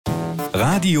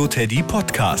Radio Teddy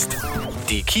Podcast.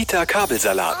 Die KiTa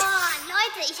Kabelsalat. Oh,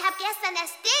 Leute, ich habe gestern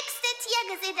das dickste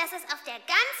Tier gesehen, das es auf der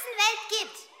ganzen Welt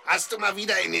gibt. Hast du mal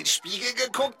wieder in den Spiegel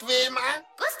geguckt, Wilma?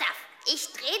 Gustav, ich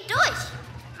dreh durch.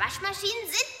 Waschmaschinen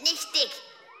sind nicht dick,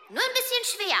 nur ein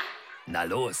bisschen schwer. Na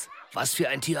los, was für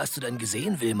ein Tier hast du denn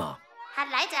gesehen, Wilma? Herr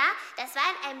Leiter, das war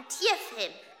in einem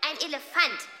Tierfilm. Ein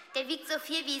Elefant. Der wiegt so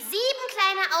viel wie 7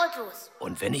 kleine Autos.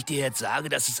 Und wenn ich dir jetzt sage,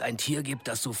 dass es ein Tier gibt,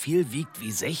 das so viel wiegt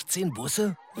wie 16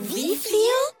 Busse? Wie viel?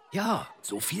 Ja,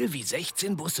 so viel wie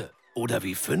 16 Busse. Oder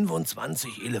wie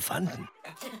 25 Elefanten.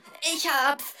 Ich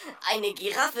hab's. Eine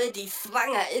Giraffe, die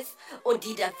schwanger ist und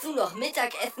die dazu noch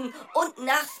Mittagessen und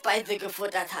Nachspeise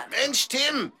gefuttert hat. Mensch,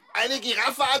 Tim, eine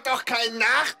Giraffe hat doch keinen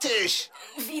Nachtisch.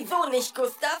 Wieso nicht,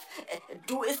 Gustav?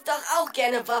 Du isst doch auch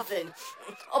gerne Waffeln,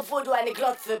 obwohl du eine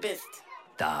Glotze bist.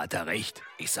 Da hat er recht.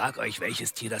 Ich sag euch,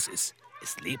 welches Tier das ist.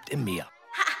 Es lebt im Meer.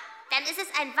 Ha, dann ist es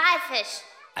ein Walfisch.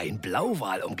 Ein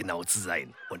Blauwal, um genau zu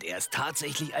sein. Und er ist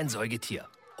tatsächlich ein Säugetier.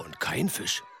 Und kein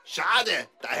Fisch. Schade,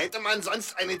 da hätte man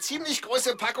sonst eine ziemlich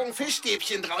große Packung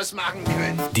Fischstäbchen draus machen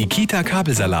können. Die KiTa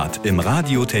Kabelsalat im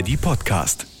Radio Teddy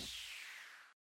Podcast.